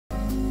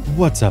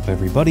What's up,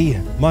 everybody?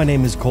 My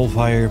name is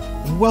CoalFire.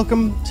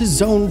 Welcome to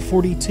Zone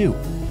 42.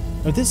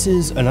 Now, this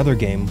is another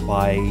game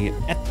by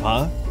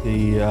ETPA,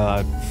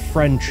 the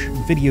French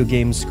video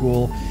game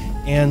school,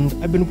 and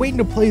I've been waiting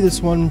to play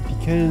this one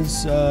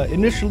because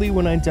initially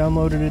when I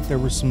downloaded it there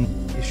were some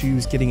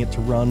issues getting it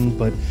to run,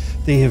 but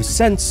they have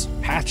since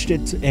patched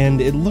it and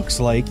it looks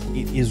like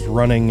it is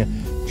running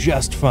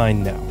just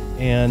fine now.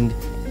 And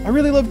I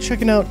really love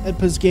checking out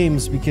ETPA's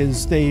games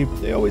because they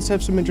always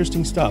have some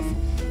interesting stuff.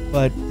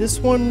 But this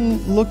one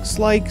looks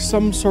like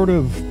some sort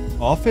of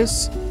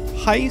office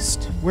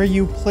heist where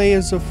you play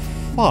as a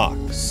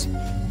fox.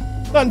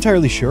 Not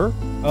entirely sure,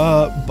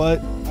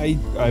 but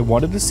I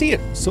wanted to see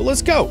it, so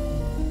let's go.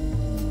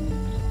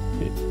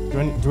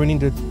 Do I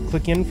need to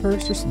click in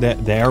first? Or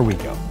there we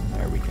go.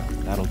 There we go.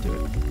 That'll do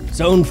it.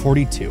 Zone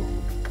 42.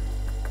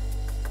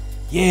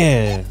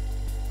 Yeah.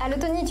 Allô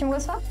Tony, tu me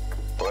reçois?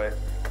 Ouais,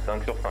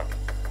 5 sur 5.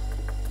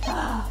 Oh,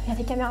 il y a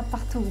des caméras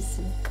partout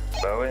ici.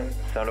 Bah ouais,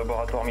 c'est un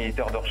laboratoire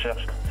militaire de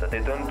recherche. Ça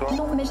t'étonne, toi?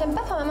 Non, mais j'aime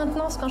pas faire ma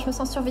maintenance quand je me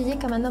sens surveillée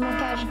comme un homme en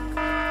cage.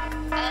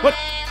 Alerte,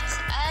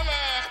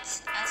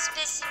 alerte! Un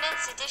spécimen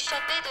s'est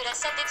échappé de la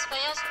salle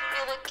d'expérience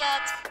numéro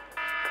 4.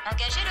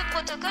 Engagez le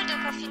protocole de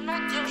confinement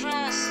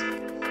d'urgence.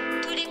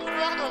 Tous les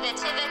couloirs doivent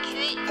être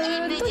évacués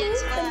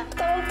immédiatement. Tony,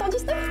 t'as entendu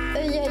ça?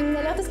 Il y a une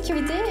alerte de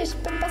sécurité et je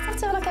peux pas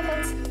sortir de la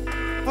cafette.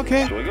 Ok.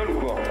 Tu rigoles ou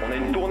quoi? On a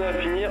une tournée à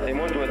finir et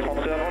moi je dois être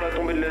rentré avant la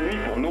tombée de la nuit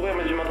pour nourrir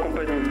mes humains de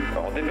compagnie.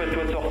 Alors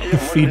dépêche-toi de sortir.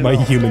 Feed my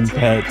human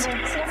pet.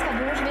 Silence, sera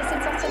bon, je vais essayer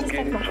de sortir Ok,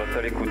 discrètement. je reste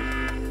à l'écoute.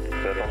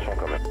 Fais attention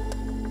quand même.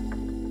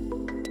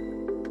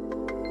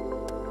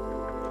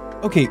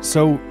 Okay,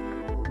 so,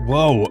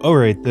 whoa,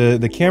 alright,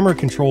 the camera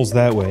controls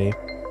that way.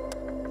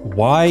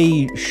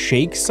 Why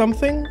shake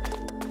something?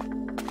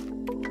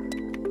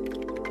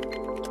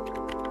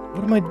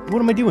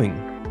 What am I doing?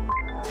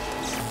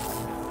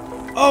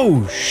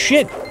 Oh,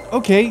 shit!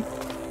 Okay.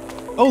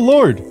 Oh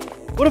lord!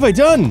 What have I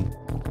done?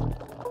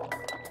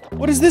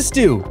 What does this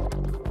do?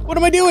 What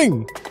am I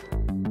doing?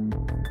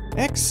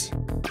 X?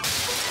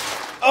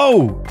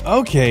 Oh,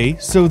 okay,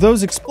 so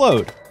those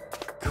explode.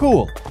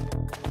 Cool.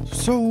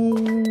 So,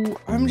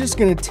 I'm just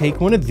gonna take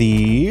one of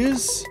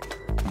these.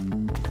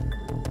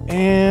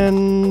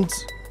 And...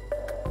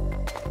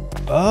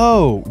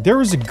 oh, there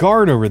was a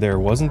guard over there,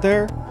 wasn't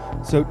there?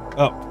 So,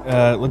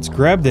 let's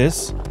grab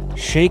this,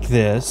 shake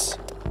this,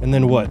 and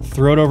then what?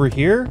 Throw it over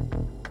here?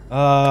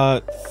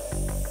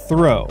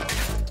 Throw.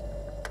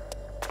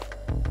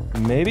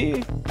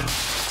 Maybe?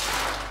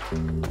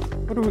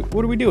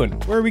 What are we doing?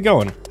 Where are we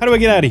going? How do I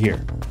get out of here?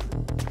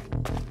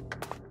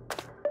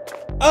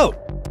 Oh!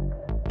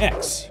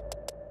 X.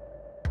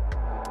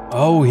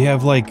 Oh, we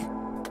have, like,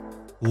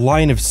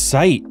 line of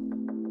sight.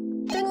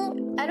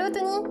 Tony, allô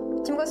Tony,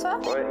 tu me reçois?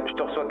 Ouais, je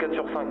te reçois 4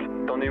 sur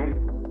 5. T'en es où?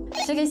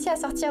 J'ai réussi à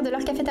sortir de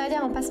leur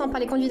cafétéria en passant par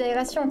les conduits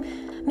d'aération,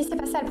 mais c'est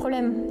pas ça le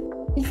problème.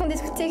 Ils font des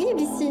trucs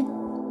terribles ici.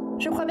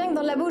 Je crois bien que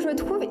dans le labo où je me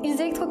trouve, ils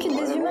électrocutent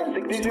des humains.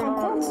 C'est que Tu des te rends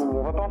humains, compte?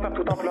 on va pas en faire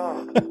tout un plat.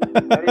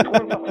 Allez,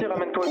 trouve une sortie,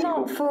 ramène-toi au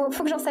Non, disco.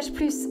 faut que j'en sache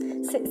plus.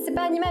 C'est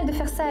pas animal de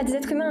faire ça à des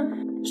êtres humains.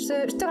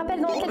 Je te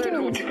rappelle dans quelques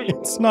minutes.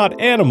 It's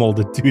not animal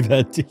to do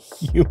that to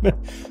human.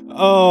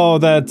 Oh,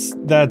 that's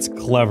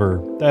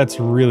clever. That's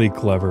really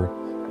clever.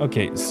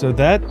 Okay, so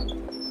that...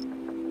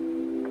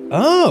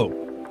 oh!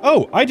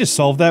 Oh, I just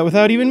solved that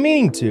without even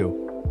meaning to.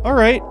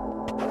 Alright.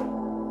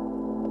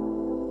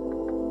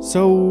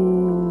 So...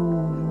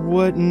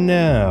 what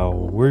now?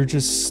 We're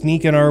just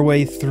sneaking our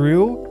way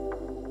through?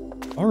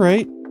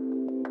 Alright.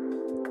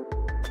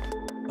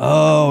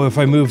 Oh, if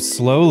I move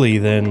slowly,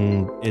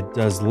 then it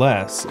does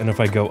less. And if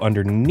I go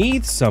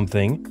underneath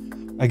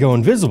something, I go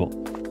invisible.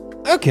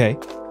 Okay,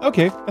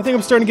 okay. I think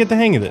I'm starting to get the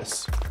hang of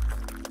this.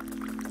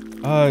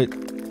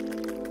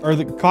 Are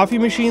the coffee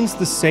machines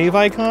the save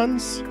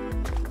icons?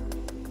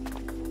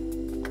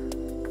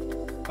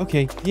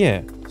 Okay,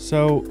 yeah.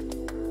 So...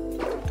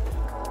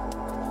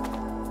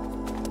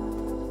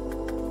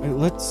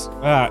 let's...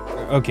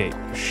 okay.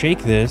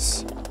 Shake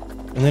this.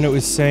 And then it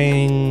was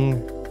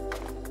saying...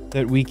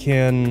 that we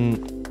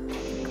can...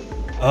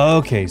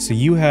 okay, so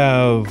you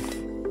have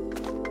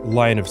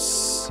line of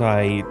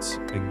sight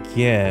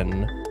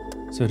again.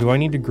 So do I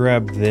need to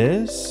grab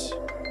this?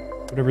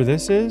 Whatever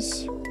this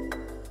is?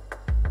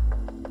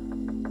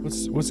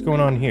 What's going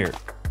on here?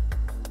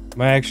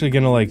 Am I actually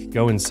gonna, like,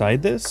 go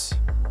inside this?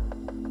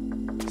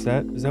 Is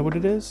that what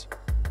it is?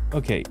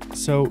 Okay,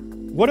 so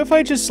what if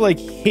I just, like,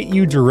 hit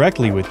you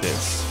directly with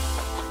this?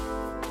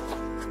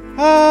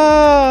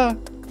 Ah!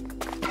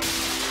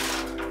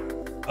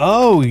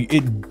 Oh,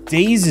 it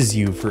dazes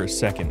you for a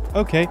second.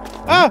 Okay.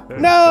 Ah,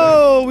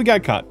 no! We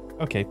got caught.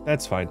 Okay,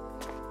 that's fine.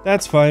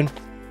 That's fine.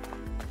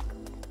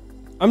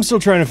 I'm still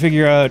trying to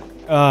figure out,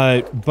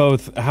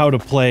 both how to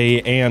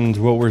play and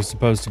what we're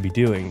supposed to be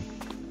doing.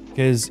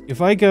 Because if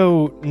I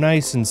go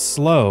nice and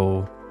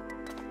slow...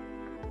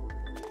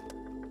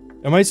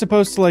 am I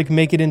supposed to, like,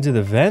 make it into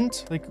the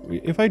vent? Like,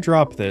 if I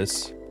drop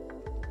this...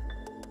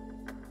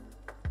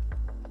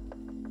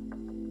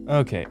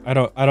 okay, I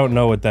don't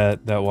know what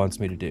that wants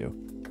me to do.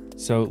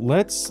 So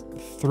let's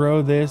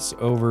throw this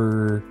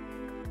over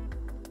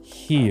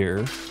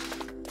here.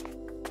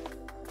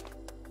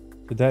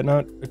 Did that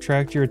not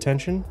attract your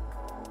attention?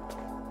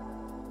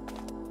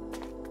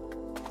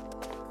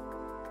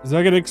 Is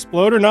that gonna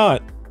explode or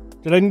not?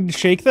 Did I need to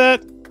shake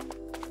that?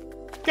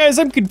 Guys,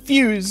 I'm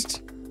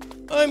confused.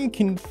 I'm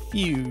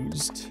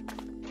confused.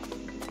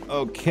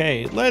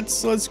 Okay,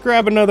 let's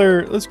grab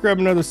another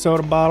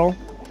soda bottle.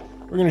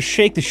 We're gonna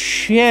shake the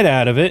shit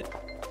out of it.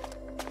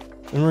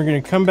 And we're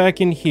gonna come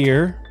back in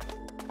here.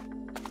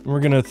 And we're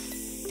gonna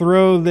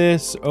throw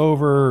this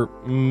over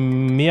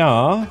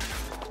Mia.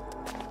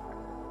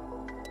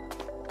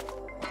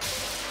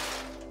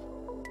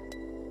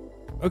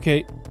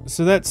 Okay,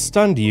 so that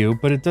stunned you,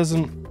 but it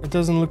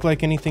doesn't look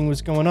like anything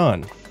was going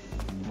on.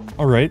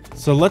 Alright,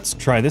 so let's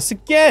try this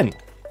again.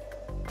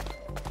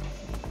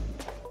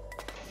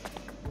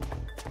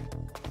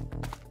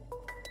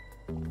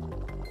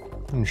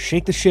 I'm gonna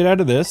shake the shit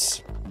out of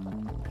this,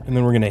 and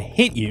then we're gonna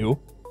hit you.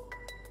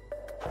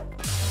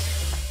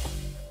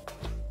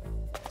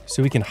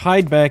 So we can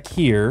hide back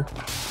here,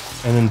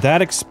 and then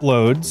that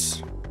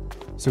explodes.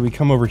 So we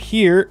come over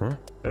here,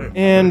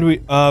 and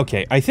we...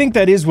 okay, I think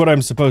that is what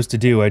I'm supposed to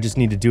do, I just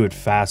need to do it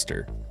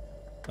faster.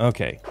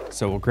 Okay,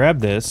 so we'll grab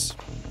this.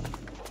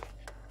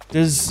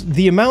 Does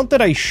the amount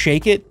that I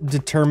shake it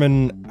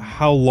determine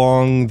how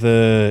long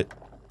the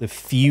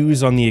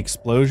fuse on the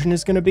explosion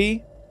is gonna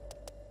be?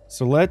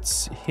 So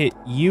let's hit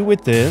you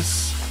with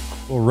this.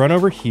 We'll run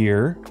over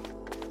here.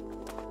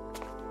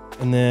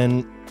 And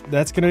then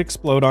that's gonna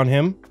explode on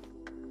him.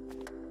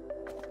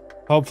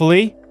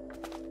 Hopefully.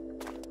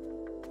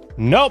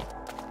 Nope.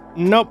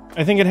 Nope.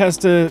 I think it has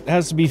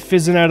to be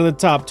fizzing out of the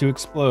top to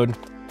explode.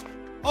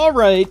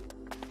 Alright.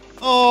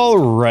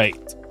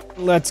 Alright.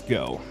 Let's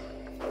go.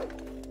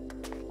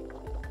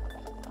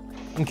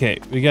 Okay,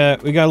 we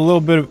got a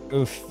little bit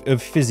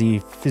of fizzy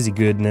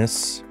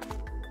goodness.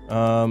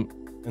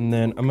 And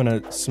then I'm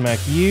gonna smack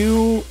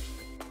you.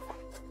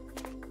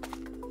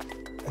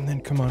 And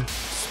then come on.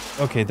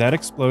 Okay, that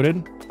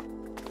exploded.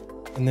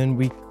 And then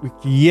we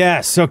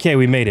yes, okay,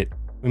 we made it.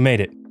 We made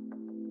it.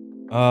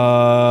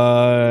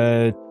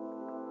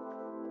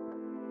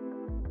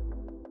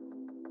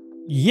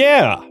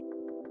 Yeah.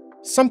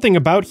 Something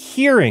about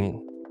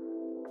hearing.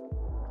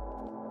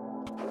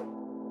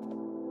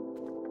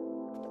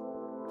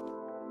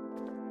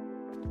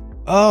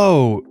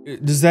 Oh,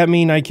 does that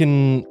mean I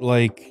can,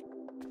 like...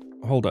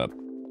 Hold up.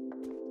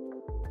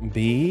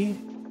 B?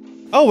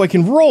 Oh, I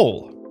can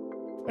roll!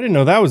 I didn't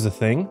know that was a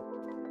thing.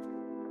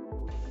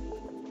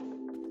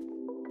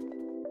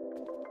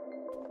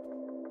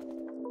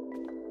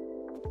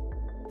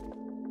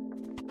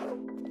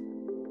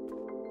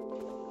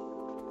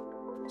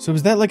 So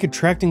is that like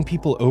attracting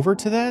people over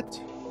to that?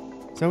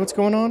 Is that what's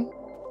going on?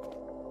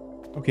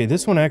 Okay,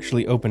 this one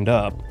actually opened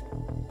up.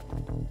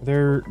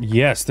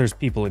 Yes, there's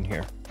people in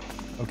here.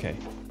 Okay,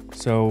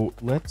 so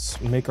let's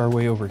make our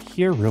way over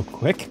here real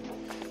quick.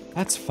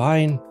 That's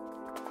fine.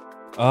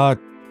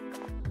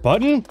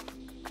 Button?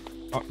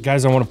 Oh,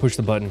 guys, I want to push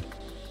the button.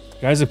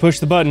 Guys, I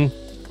pushed the button.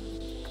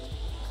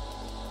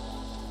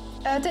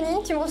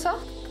 Tony, tu me reçois?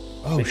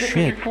 Oh,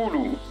 shit. Fou,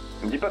 Lou.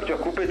 Ne dis pas que tu as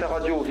coupé ta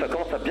radio, ça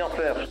commence à bien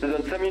faire. Je te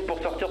donne 5 minutes pour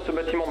sortir de ce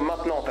bâtiment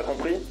maintenant, t'as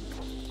compris?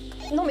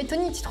 Non mais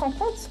Tony, tu te rends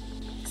compte?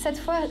 Cette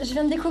fois, je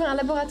viens de découvrir un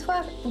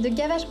laboratoire de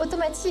gavage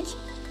automatique.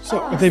 So,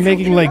 are they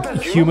making, like,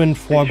 human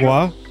foie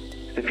gras?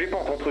 C'est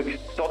flippant ton truc.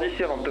 Sors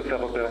d'ici avant de te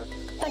faire repérer.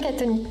 T'inquiète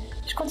Tony,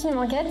 je continue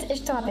l'enquête et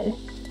je te rappelle.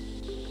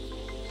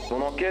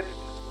 Ton enquête?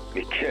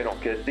 Mais quelle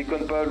enquête?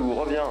 Déconne pas, Lou,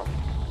 reviens.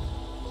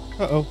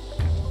 Uh-oh.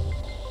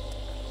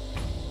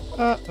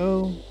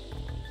 Uh-oh.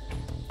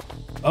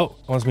 Oh,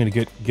 wants me to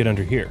get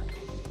under here.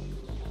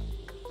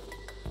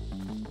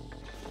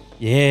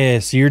 Yeah,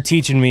 so you're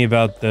teaching me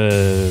about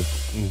the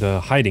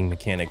hiding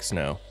mechanics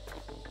now.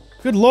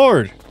 Good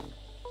lord!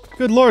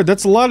 Good lord,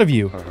 that's a lot of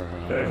you.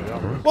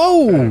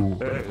 Whoa!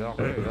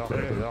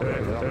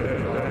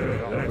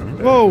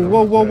 Whoa,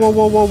 whoa, whoa, whoa,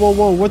 whoa, whoa, whoa,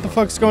 whoa, what the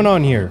fuck's going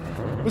on here?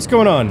 What's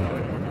going on?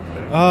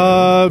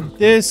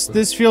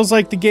 This feels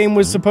like the game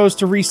was supposed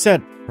to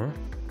reset.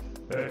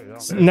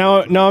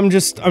 Now I'm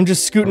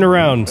just scooting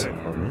around.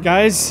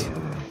 Guys,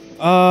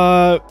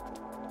 how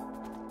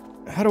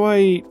do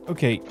I,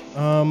 okay,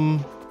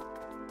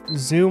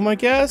 zoom, I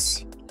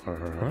guess?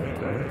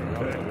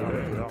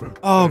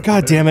 Oh,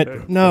 god damn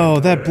it. No,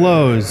 that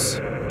blows.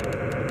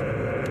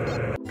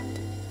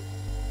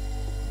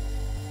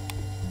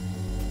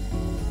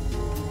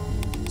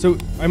 So,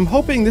 I'm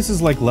hoping this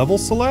is like level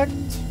select?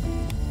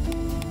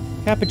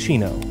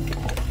 Cappuccino.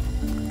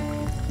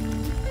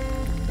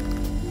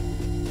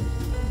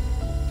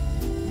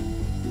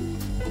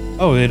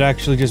 Oh, it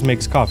actually just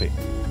makes coffee.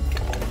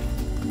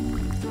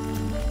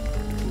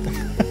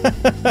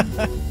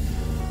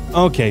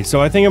 Okay, so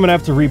I think I'm gonna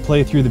have to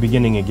replay through the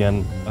beginning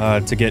again,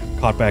 to get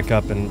caught back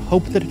up and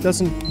hope that it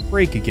doesn't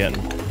break again.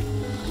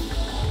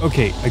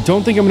 Okay, I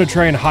don't think I'm gonna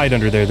try and hide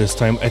under there this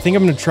time. I think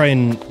I'm gonna try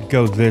and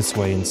go this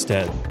way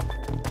instead.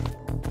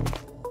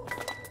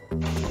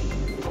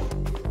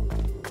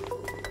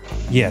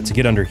 Yeah, to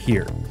get under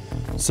here.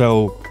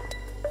 So,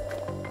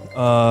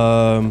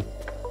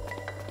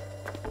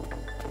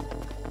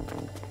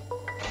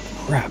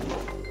 crap.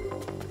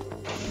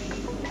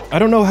 I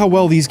don't know how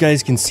well these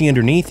guys can see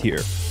underneath here.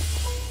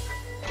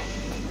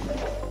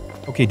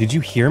 Okay, did you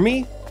hear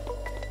me?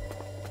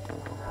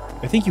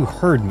 I think you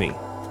heard me.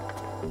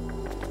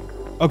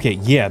 Okay,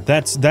 yeah,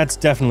 that's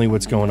definitely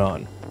what's going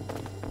on.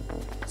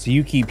 So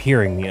you keep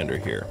hearing me under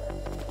here.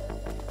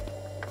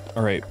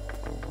 Alright.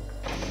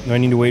 Do I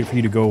need to wait for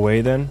you to go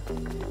away then?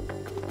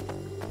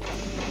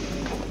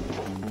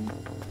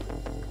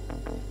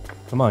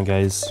 Come on,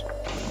 guys.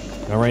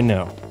 Not right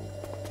now.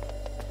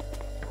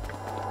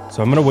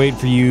 So I'm gonna wait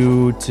for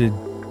you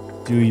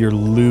to do your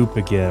loop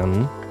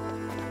again.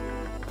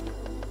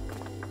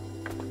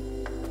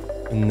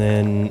 And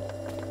then...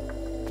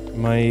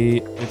 I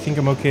think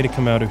I'm okay to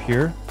come out of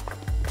here.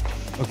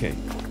 Okay.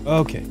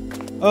 Okay.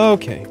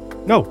 Okay.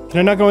 No! Can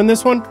I not go in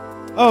this one?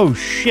 Oh,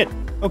 shit!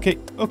 Okay,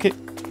 okay.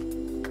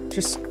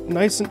 Just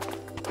nice and...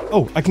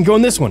 Oh, I can go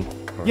in this one!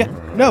 Yeah!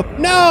 No!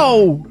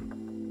 No!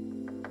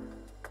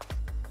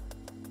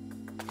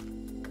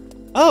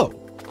 Oh!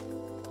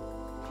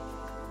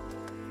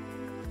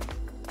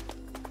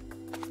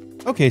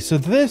 Okay, so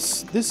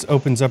this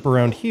opens up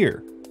around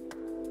here.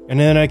 And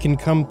then I can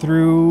come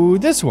through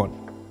this one.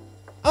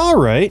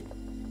 Alright.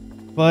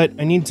 But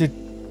I need to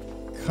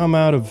come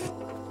out of...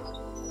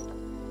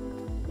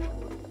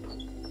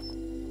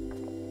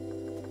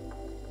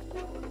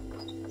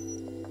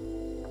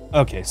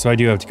 Okay, so I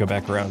do have to go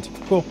back around.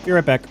 Cool, be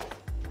right back.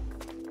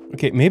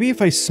 Okay, maybe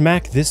if I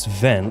smack this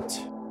vent,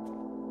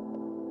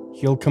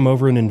 he'll come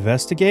over and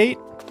investigate?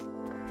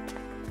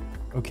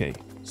 Okay,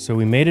 so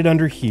we made it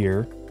under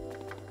here.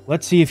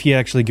 Let's see if he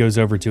actually goes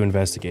over to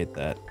investigate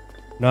that.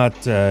 Not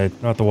the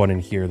one in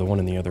here, the one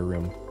in the other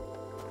room.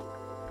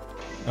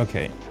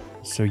 Okay,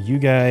 so you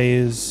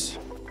guys...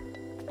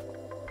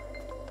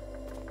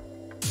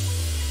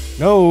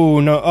 No,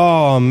 no,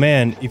 oh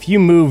man, if you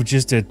move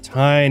just a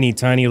tiny,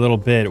 tiny little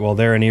bit while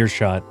they're in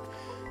earshot,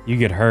 you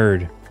get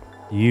heard.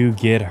 You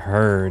get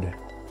heard.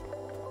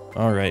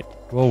 Alright,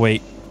 we'll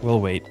wait, we'll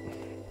wait.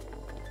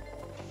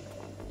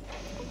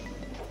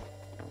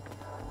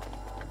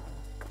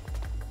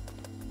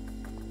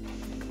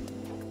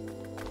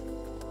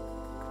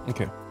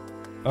 Okay.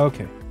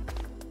 Okay.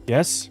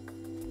 Yes?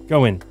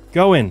 Go in.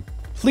 Go in.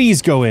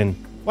 Please go in.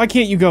 Why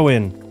can't you go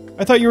in?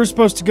 I thought you were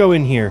supposed to go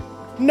in here.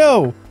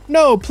 No!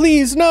 No,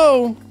 please,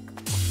 no!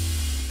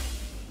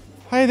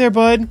 Hi there,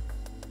 bud.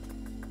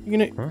 You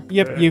gonna... Huh?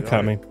 Yep, you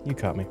caught me. You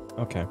caught me.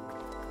 Okay.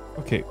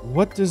 Okay,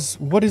 what does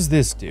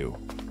this do?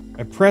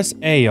 I press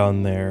A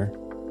on there,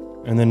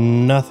 and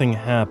then nothing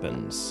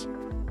happens.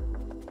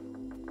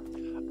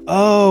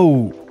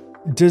 Oh!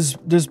 Does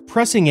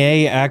pressing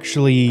A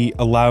actually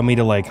allow me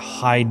to, like,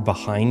 hide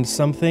behind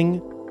something?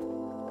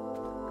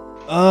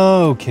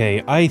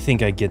 Okay, I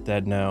think I get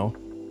that now.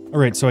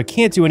 Alright, so I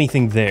can't do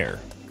anything there.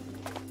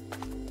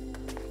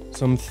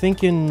 So I'm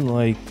thinking,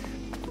 like,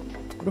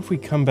 what if we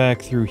come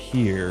back through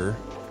here?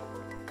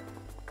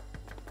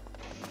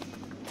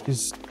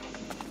 Because,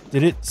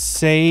 did it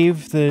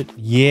save that?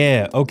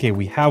 Yeah, okay,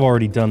 we have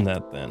already done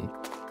that then.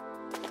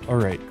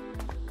 Alright.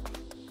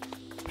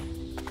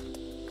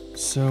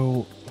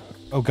 So,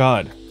 oh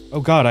god,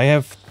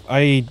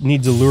 I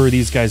need to lure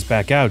these guys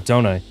back out,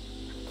 don't I?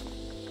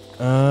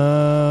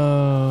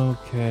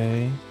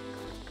 Okay.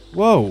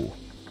 Whoa.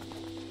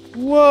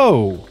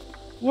 Whoa!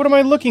 What am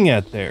I looking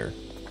at there?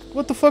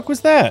 What the fuck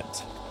was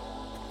that?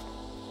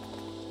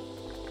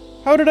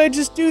 How did I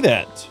just do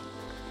that?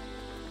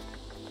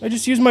 I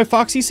just used my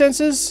foxy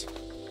senses?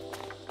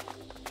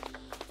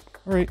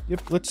 Alright,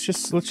 yep, let's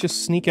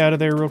just sneak out of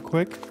there real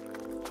quick.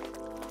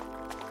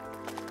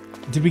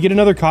 Did we get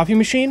another coffee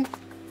machine?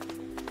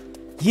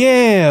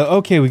 Yeah,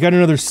 okay, we got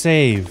another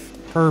save.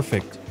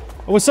 Perfect.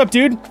 Oh, what's up,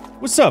 dude?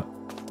 What's up?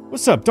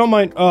 What's up? Don't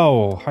mind.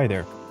 Oh, hi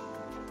there.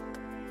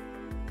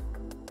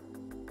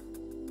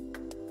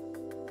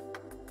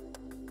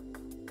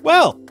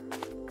 Well,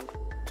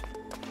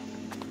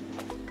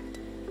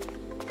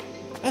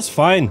 that's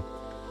fine.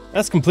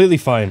 That's completely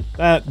fine.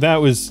 That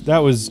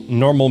was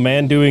normal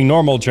man doing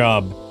normal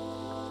job.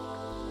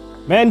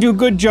 Man do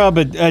good job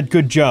at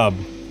good job.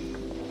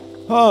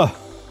 Oh,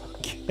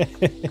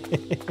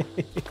 okay.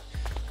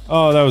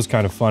 Oh, that was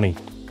kind of funny.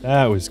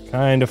 That was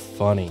kind of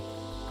funny.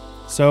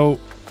 So,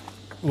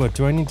 what,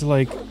 do I need to,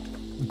 like,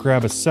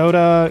 grab a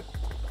soda,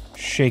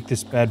 shake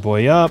this bad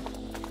boy up?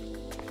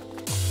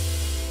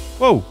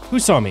 Whoa, who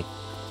saw me?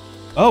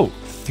 Oh,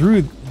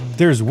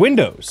 there's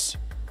windows.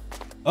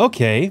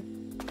 Okay.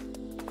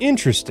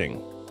 Interesting.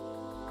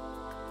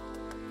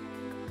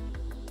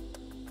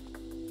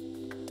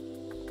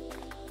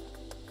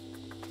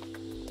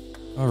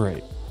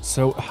 Alright,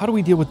 so how do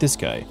we deal with this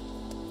guy?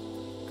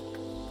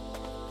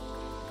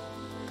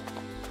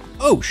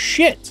 Oh,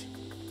 shit!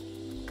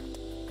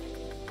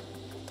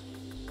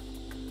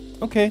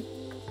 Okay.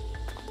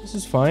 This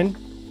is fine.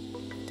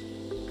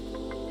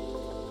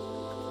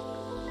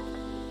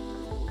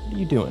 What are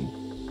you doing?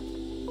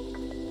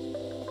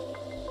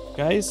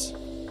 Guys?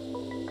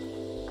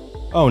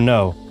 Oh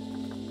no.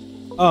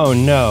 Oh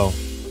no.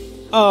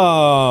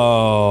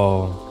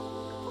 Oh.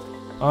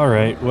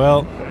 Alright,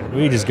 well,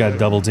 we just got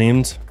double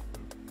teamed.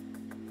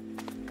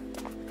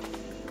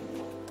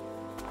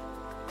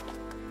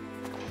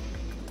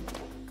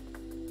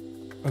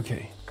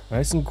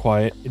 Nice and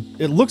quiet.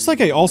 It looks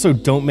like I also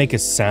don't make a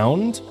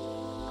sound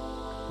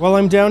while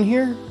I'm down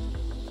here.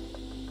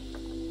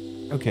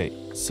 Okay,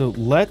 so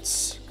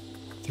let's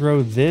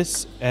throw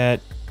this at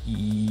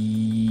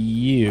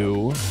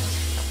you.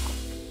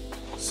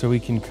 So we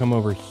can come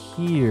over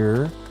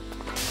here.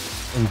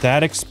 And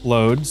that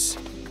explodes.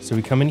 So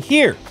we come in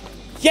here.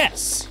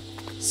 Yes!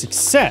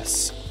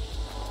 Success!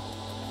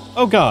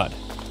 Oh god.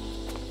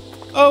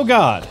 Oh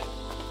god.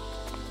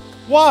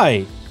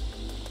 Why?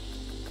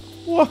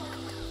 What?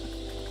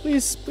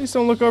 Please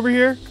don't look over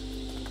here.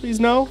 Please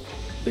no.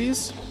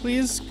 Please.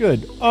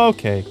 Good.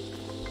 Okay.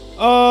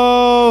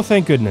 Oh,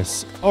 thank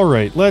goodness.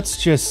 Alright, let's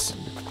just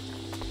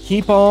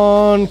keep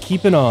on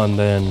keeping on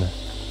then.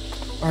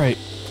 Alright,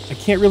 I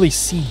can't really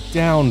see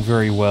down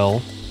very well,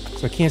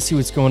 so I can't see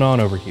what's going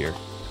on over here.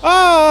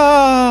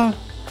 Ah!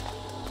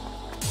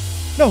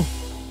 No.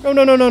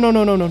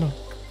 No.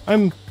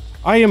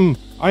 I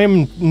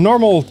am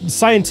normal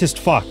Scientist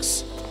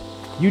Fox.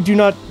 You do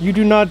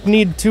not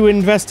need to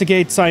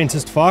investigate,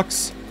 Scientist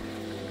Fox.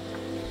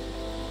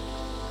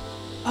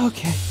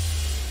 Okay.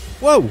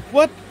 Whoa,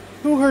 what?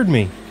 Who heard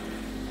me?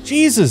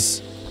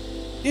 Jesus!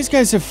 These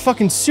guys have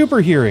fucking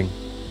super hearing.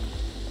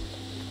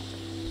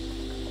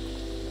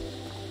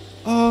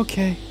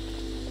 Okay.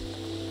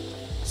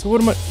 So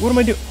what am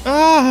I doing?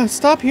 Ah,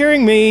 stop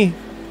hearing me!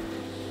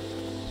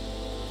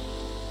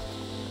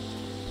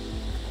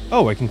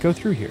 Oh, I can go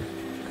through here.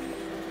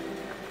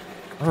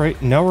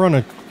 Alright, now we're on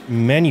a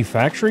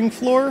manufacturing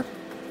floor?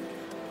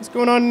 What's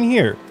going on in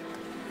here?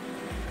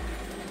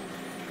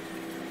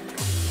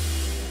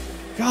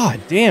 God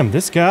damn,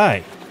 this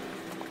guy.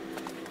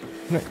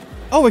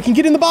 Oh, I can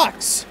get in the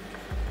box!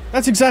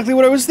 That's exactly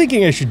what I was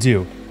thinking I should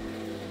do.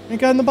 I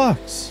got in the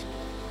box.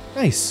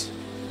 Nice.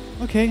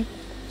 Okay,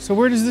 so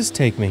where does this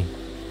take me?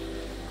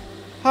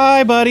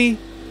 Hi, buddy!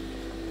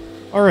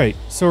 Alright,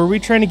 so are we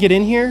trying to get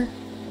in here?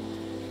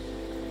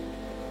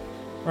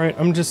 Alright,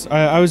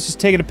 I was just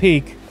taking a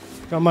peek.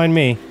 Don't mind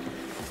me.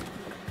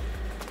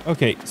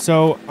 Okay,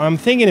 so I'm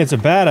thinking it's a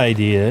bad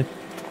idea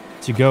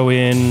to go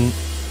in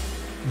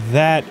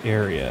that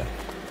area.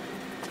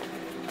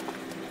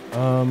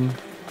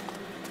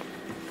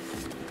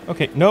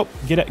 Okay, nope.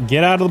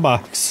 Get out of the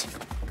box.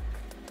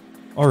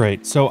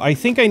 Alright, so I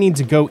think I need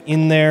to go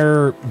in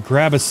there,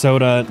 grab a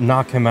soda,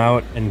 knock him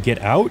out, and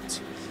get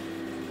out.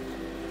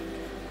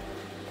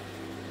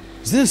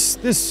 This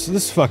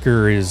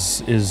fucker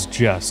is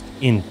just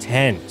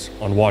intent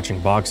on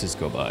watching boxes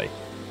go by.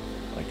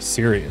 Like,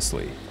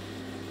 seriously.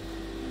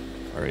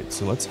 Alright,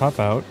 so let's hop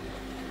out.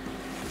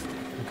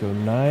 Go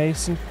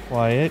nice and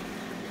quiet.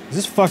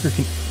 This fucker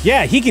can...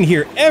 Yeah, he can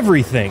hear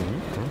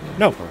everything!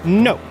 No!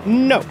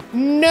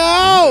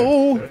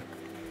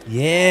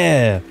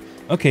 Yeah!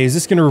 Okay, is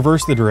this gonna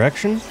reverse the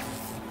direction?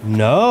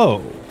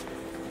 No!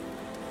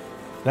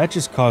 That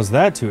just caused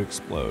that to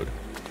explode.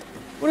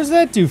 What does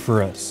that do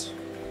for us?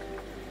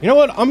 You know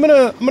what? I'm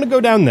gonna go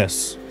down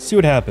this. See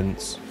what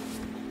happens.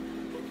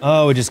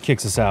 Oh, it just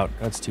kicks us out.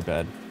 That's too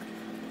bad.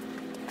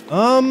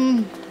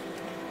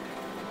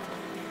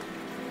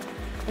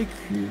 Like,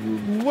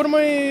 what am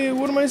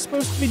I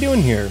supposed to be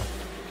doing here?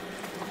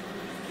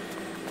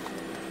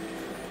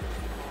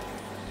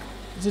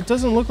 'Cause it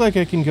doesn't look like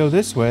I can go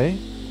this way.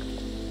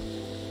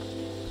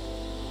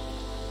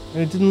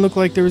 And it didn't look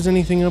like there was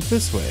anything up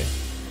this way.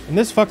 And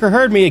this fucker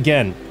heard me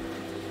again.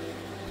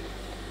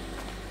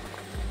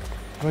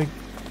 Like,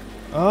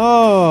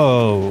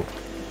 oh.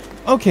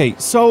 Okay,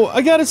 so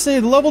I gotta say,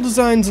 the level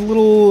design's a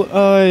little,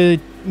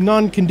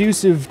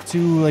 non-conducive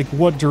to, like,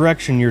 what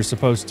direction you're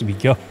supposed to be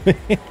going.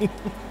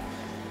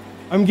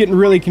 I'm getting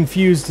really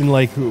confused in,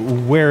 like,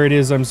 where it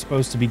is I'm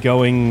supposed to be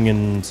going,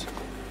 and...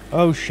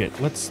 Oh, shit.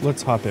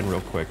 Let's hop in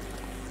real quick.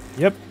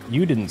 Yep,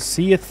 you didn't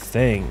see a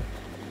thing.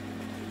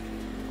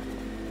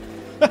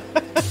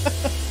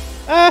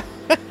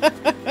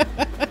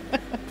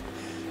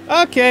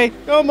 Okay,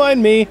 don't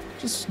mind me.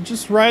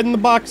 Just riding the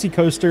boxy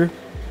coaster.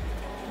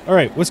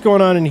 Alright, what's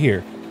going on in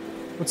here?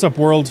 What's up,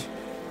 world?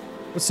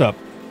 What's up?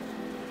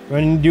 Do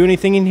I need to do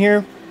anything in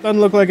here? Doesn't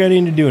look like I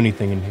need to do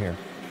anything in here.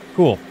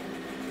 Cool.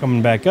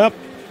 Coming back up.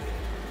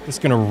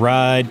 Just gonna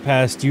ride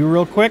past you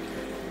real quick.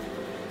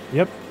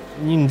 Yep,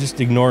 you can just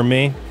ignore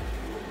me.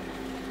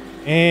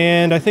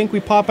 And I think we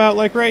pop out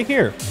like right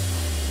here.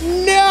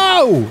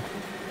 No!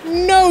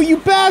 No, you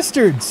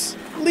bastards!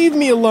 Leave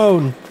me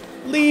alone.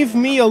 Leave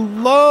me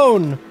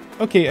alone.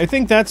 Okay, I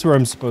think that's where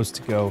I'm supposed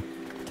to go.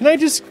 Can I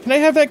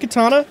have that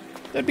katana?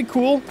 That'd be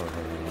cool.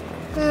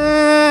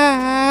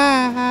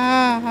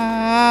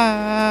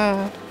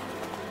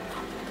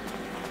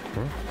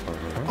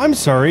 I'm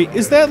sorry,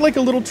 is that like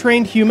a little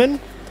trained human?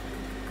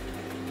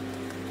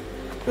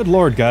 Good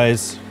lord,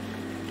 guys.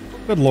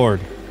 Good lord.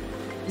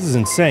 This is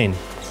insane.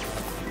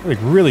 Like,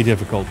 really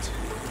difficult.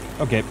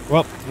 Okay,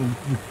 well,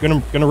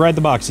 I'm gonna ride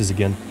the boxes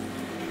again.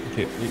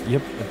 Okay,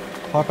 yep,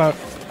 pop out.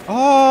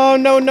 Oh,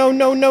 no,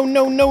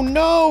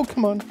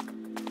 come on.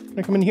 Can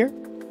I come in here?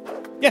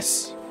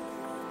 Yes!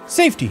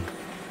 Safety!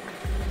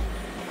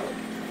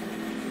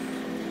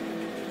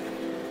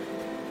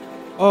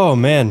 Oh,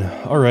 man.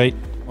 Alright.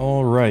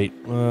 All right.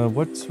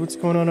 What's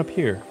going on up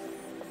here?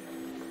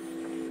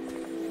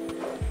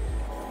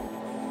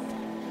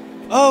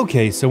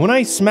 Okay, so when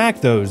I smack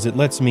those, it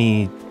lets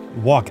me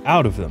walk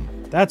out of them.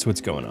 That's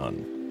what's going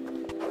on.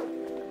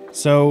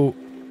 So,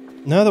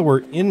 now that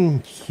we're in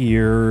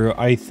here,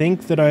 I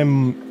think that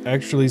I'm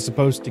actually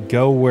supposed to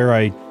go where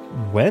I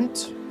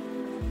went?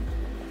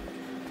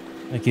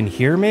 Like in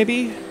here,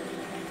 maybe?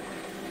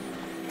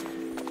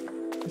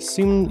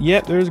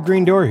 Yep, there's a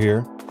green door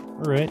here.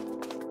 Alright.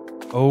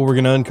 Oh, we're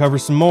gonna uncover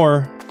some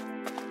more.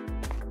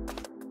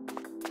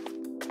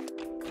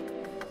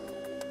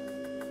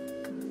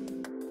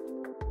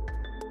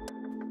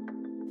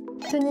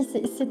 Tony,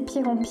 c'est de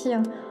pire en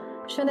pire.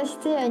 Je viens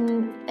d'assister à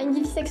une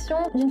vivisection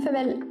d'une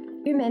femelle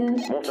humaine.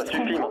 Bon, ça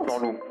suffit maintenant,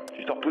 Lou.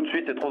 Tu sors tout de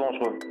suite, c'est trop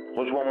dangereux.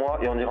 Rejoins-moi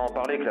et on ira en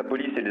parler avec la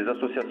police et les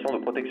associations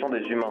de protection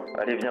des humains.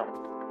 Allez, viens.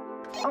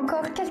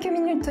 Encore quelques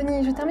minutes,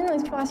 Tony. Je termine mon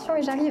exploration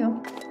et j'arrive.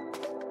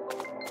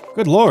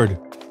 Good lord.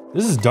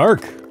 This is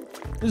dark.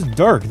 This is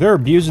dark. They're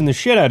abusing the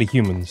shit out of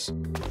humans.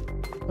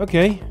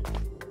 Okay.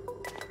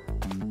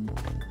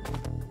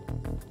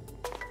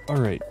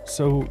 Alright,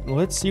 so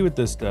let's see what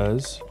this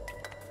does.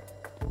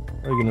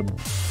 Are we gonna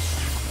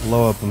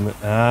blow up them?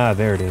 Ah,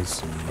 there it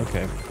is.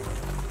 Okay.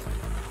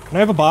 Can I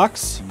have a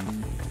box?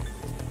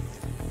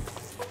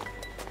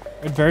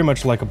 I'd very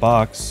much like a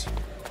box.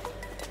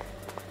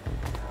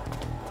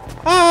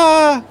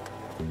 Ah!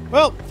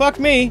 Well, fuck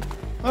me.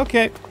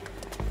 Okay.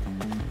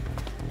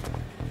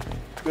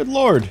 Good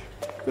lord.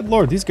 Good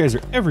lord, these guys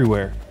are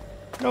everywhere.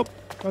 Nope,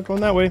 not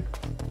going that way.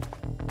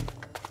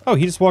 Oh,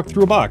 he just walked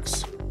through a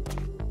box.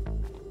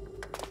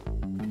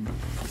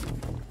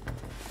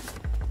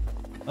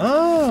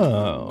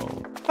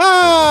 Oh.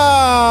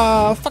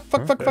 Ah! Fuck,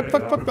 fuck, fuck, fuck,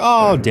 fuck, fuck.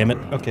 Oh, damn it.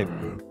 Okay.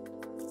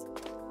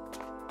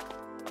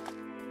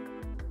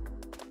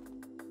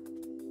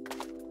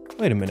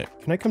 Wait a minute.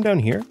 Can I come down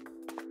here?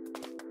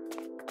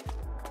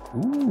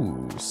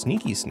 Ooh,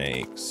 sneaky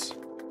snakes.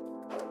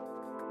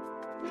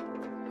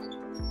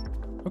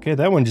 Okay,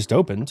 that one just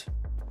opened.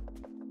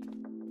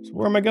 So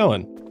where am I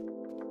going?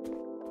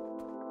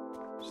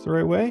 Is this the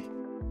right way?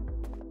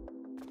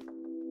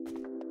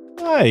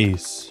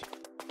 Nice.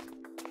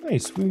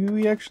 Nice,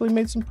 we actually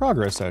made some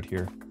progress out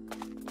here.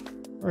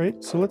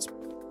 Alright, so let's...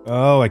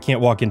 Oh, I can't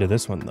walk into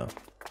this one, though.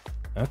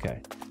 Okay.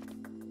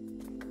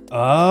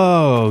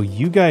 Oh,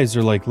 you guys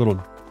are like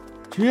little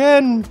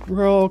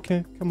general...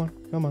 Okay, come on,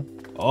 come on.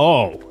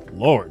 Oh,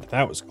 lord,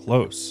 that was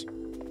close.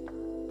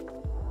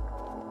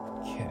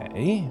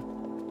 Okay.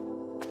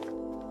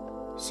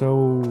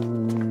 So,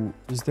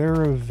 is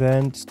there a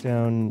vent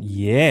down...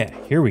 Yeah,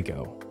 here we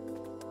go.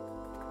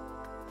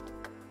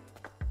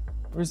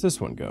 Where's this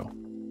one go?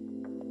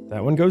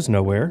 That one goes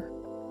nowhere.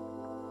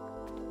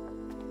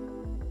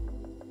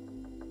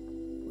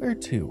 Where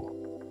to?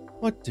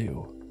 What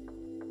to?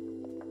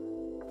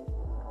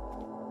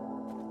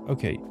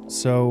 Okay,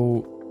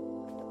 so...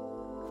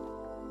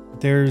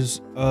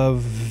 There's a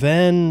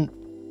vent,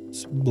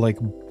 like,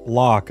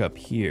 block up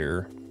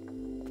here.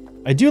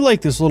 I do like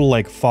this little,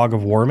 like, fog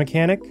of war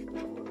mechanic,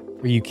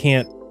 where you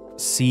can't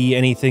see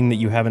anything that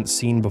you haven't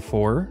seen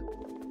before.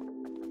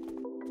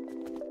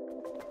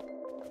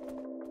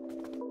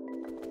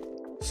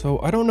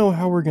 So, I don't know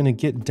how we're gonna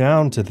get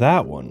down to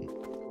that one.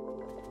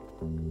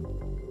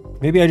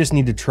 Maybe I just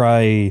need to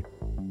try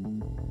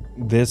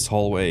this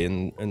hallway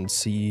and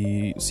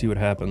see what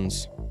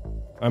happens.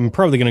 I'm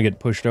probably gonna get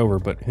pushed over,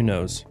 but who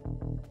knows.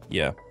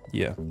 Yeah,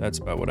 that's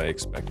about what I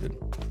expected.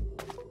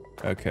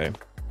 Okay.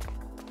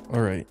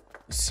 Alright,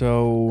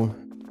 so...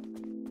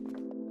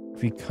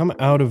 If we come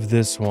out of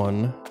this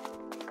one...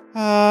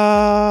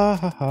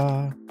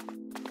 And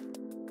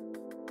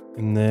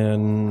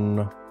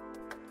then...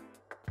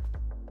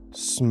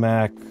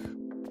 Smack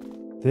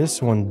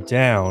this one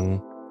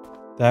down.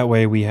 That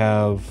way we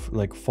have,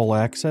 like, full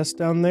access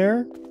down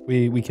there.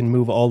 We can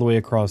move all the way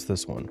across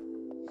this one.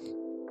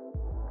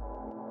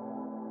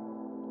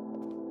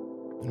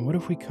 And what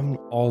if we come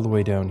all the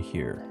way down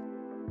here?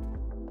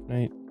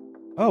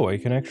 Oh, I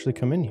can actually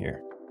come in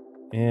here.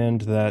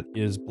 And that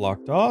is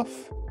blocked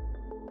off.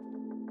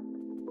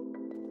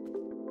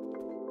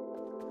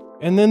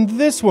 And then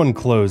this one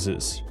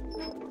closes.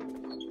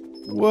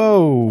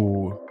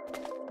 Whoa.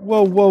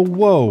 Whoa, whoa,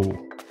 whoa.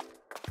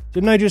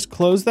 Didn't I just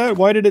close that?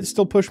 Why did it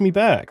still push me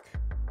back?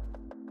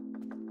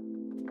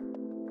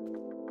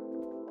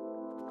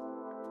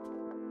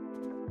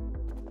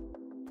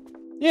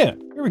 Yeah,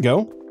 here we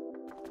go.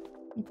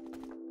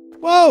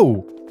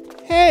 Whoa!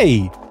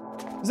 Hey!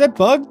 Is that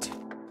bugged?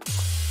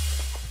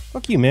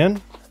 Fuck you,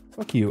 man.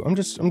 Fuck you. I'm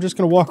just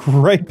gonna walk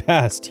right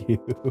past you.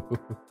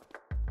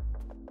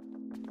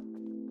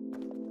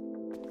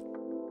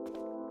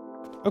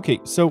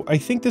 Okay, so I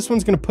think this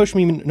one's gonna push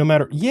me no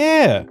matter...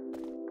 Yeah!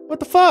 What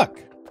the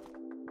fuck?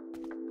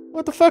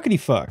 What the fuckity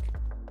fuck?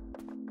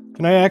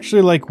 Can I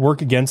actually, like,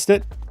 work against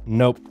it?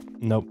 Nope.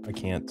 Nope, I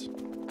can't.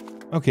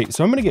 Okay,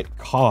 so I'm gonna get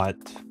caught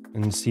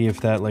and see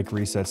if that, like,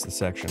 resets the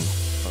section.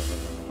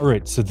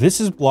 Alright, so this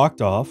is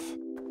blocked off.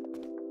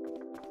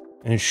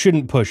 And it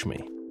shouldn't push me.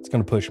 It's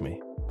gonna push me.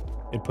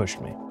 It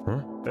pushed me.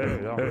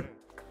 Hey.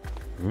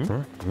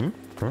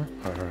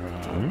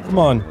 Come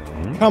on.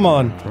 Come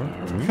on.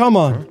 Come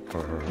on.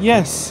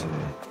 Yes.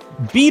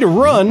 B to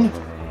run.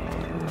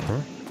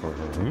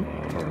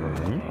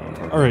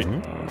 Alright.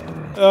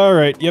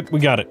 Alright, yep, we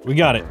got it. We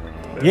got it.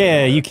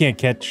 Yeah, you can't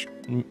catch...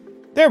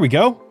 There we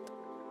go.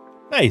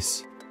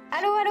 Nice.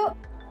 Allô, allô?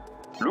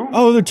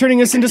 Oh, they're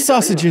turning us into Denis,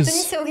 sausages.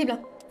 c'est horrible.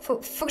 Faut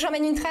que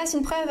j'emmène une trace,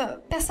 une preuve.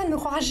 Personne me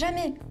croira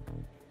jamais.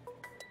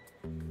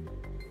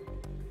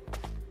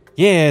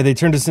 Yeah, they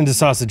turned us into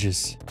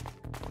sausages.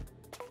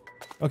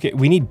 Okay,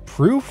 we need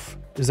proof?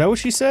 Is that what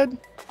she said?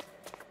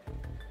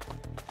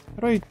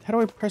 How do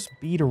I press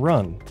B to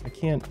run? I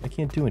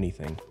can't do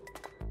anything.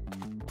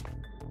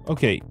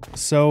 Okay,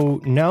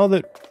 so now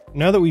that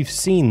we've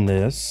seen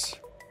this,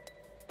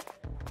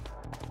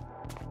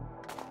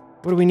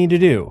 what do we need to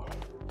do?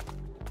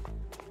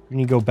 We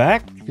need to go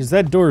back? Because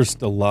that door is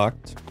still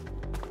locked.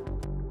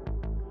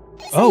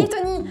 Ça y est,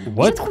 Tony,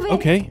 what? j'ai trouvé.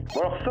 Okay.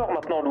 Bon alors sors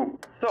maintenant, Lou.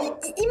 Sors.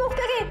 Ils m'ont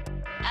repéré.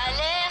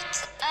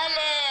 Alerte,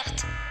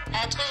 alerte.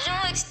 Intrusion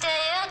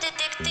extérieure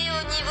détectée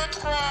au niveau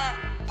 3.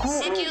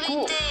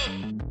 Sécurité.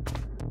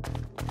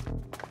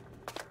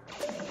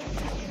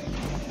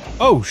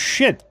 Oh,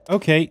 shit.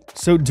 Okay,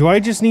 so do I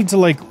just need to,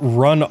 like,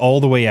 run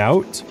all the way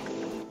out?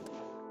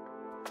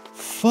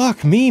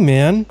 Fuck me,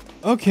 man.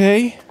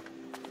 Okay.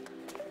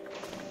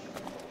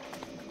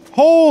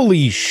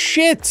 Holy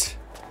shit!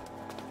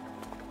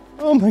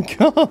 Oh my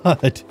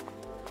god!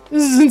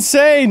 This is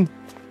insane!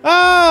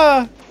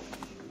 Ah!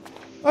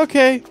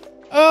 Okay.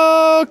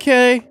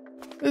 Okay.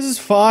 This is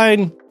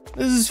fine.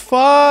 This is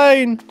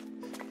fine.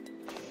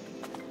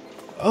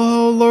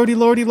 Oh, lordy,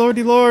 lordy,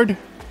 lordy, lord.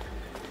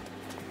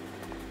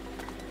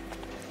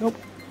 Nope.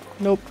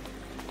 Nope.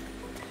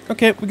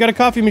 Okay, we got a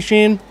coffee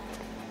machine.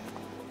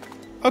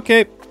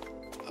 Okay.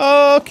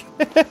 Okay.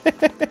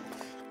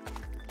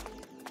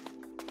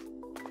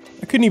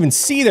 I couldn't even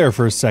see there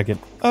for a second.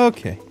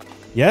 Okay.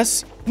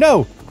 Yes?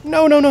 No!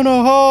 No, no, no,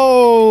 no!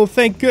 Oh,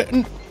 thank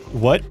goodness.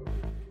 What?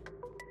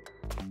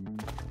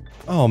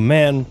 Oh,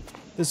 man.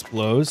 This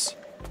blows.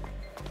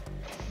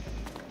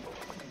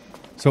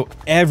 So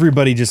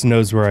everybody just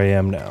knows where I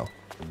am now.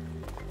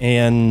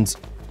 And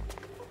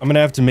I'm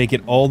gonna have to make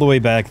it all the way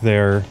back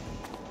there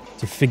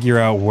to figure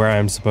out where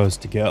I'm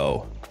supposed to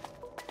go.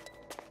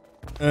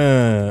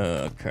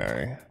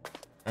 Okay.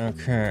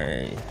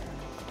 Okay.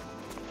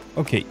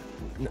 Okay.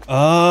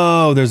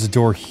 Oh, there's a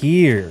door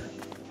here.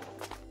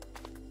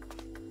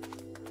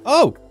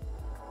 Oh!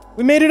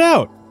 We made it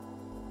out!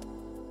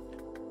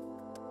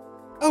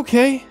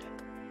 Okay.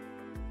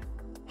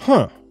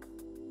 Huh.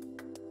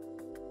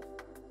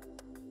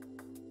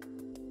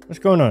 What's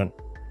going on?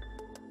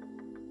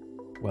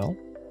 Well.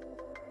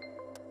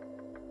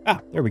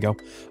 Ah, there we go.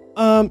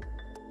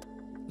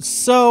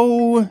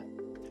 So...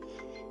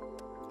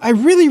 I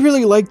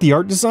really liked the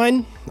art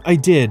design. I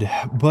did,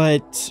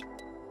 but...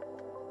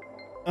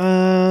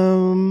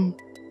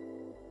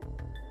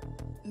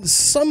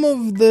 some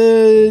of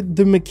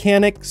the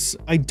mechanics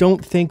I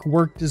don't think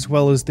worked as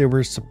well as they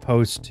were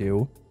supposed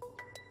to.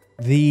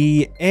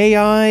 The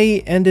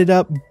AI ended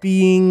up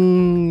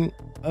being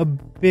a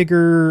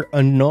bigger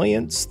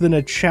annoyance than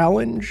a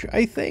challenge,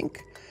 I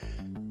think.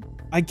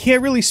 I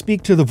can't really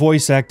speak to the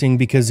voice acting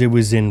because it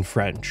was in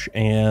French,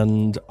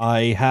 and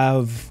I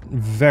have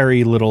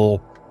very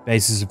little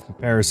basis of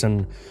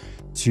comparison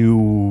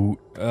to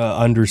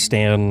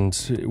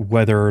understand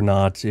whether or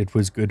not it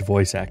was good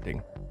voice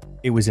acting.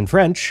 It was in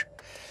French,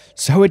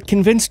 so it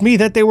convinced me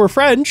that they were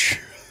French.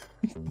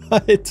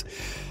 But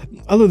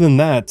other than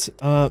that,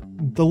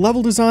 the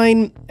level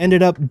design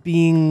ended up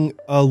being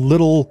a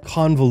little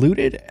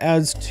convoluted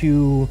as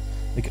to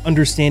like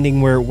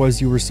understanding where it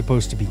was you were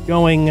supposed to be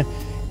going,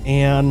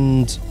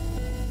 and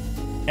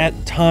at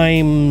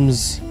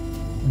times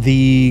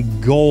the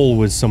goal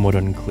was somewhat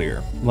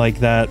unclear. Like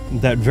that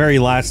very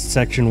last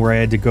section where I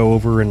had to go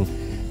over and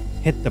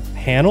hit the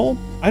panel.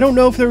 I don't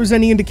know if there was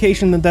any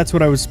indication that that's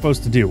what I was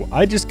supposed to do.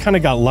 I just kind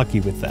of got lucky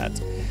with that.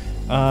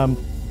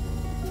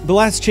 The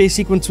last chase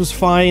sequence was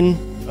fine.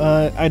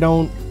 I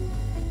don't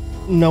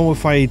know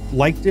if I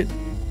liked it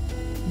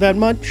that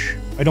much.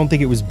 I don't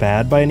think it was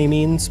bad by any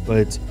means,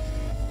 but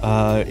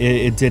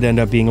it did end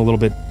up being a little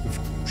bit of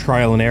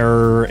trial and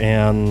error,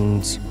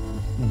 and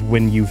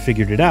when you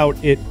figured it out,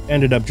 it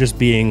ended up just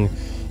being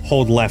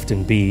hold left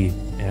and B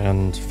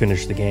and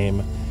finish the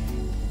game.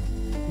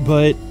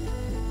 But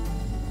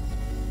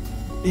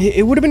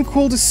it would have been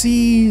cool to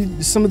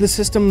see some of the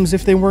systems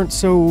if they weren't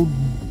so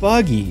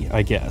buggy,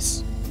 I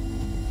guess.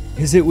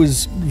 Because it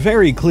was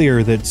very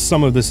clear that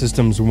some of the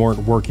systems weren't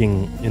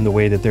working in the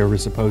way that they were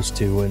supposed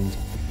to, and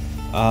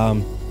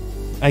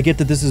I get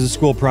that this is a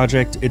school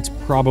project. It's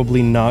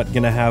probably not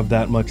going to have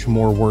that much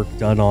more work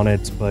done on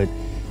it, but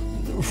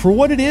for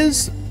what it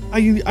is,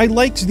 I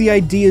liked the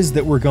ideas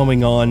that were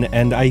going on,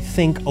 and I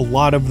think a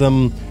lot of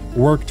them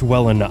worked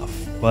well enough.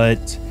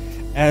 But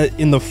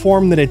in the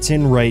form that it's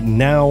in right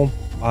now,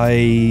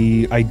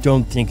 I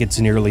don't think it's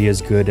nearly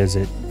as good as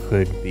it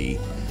could be.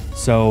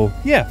 So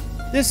yeah,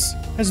 this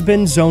has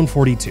been Zone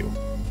 42.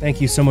 Thank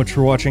you so much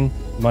for watching.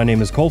 My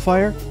name is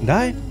CoalFire, and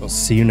I will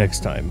see you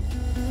next time.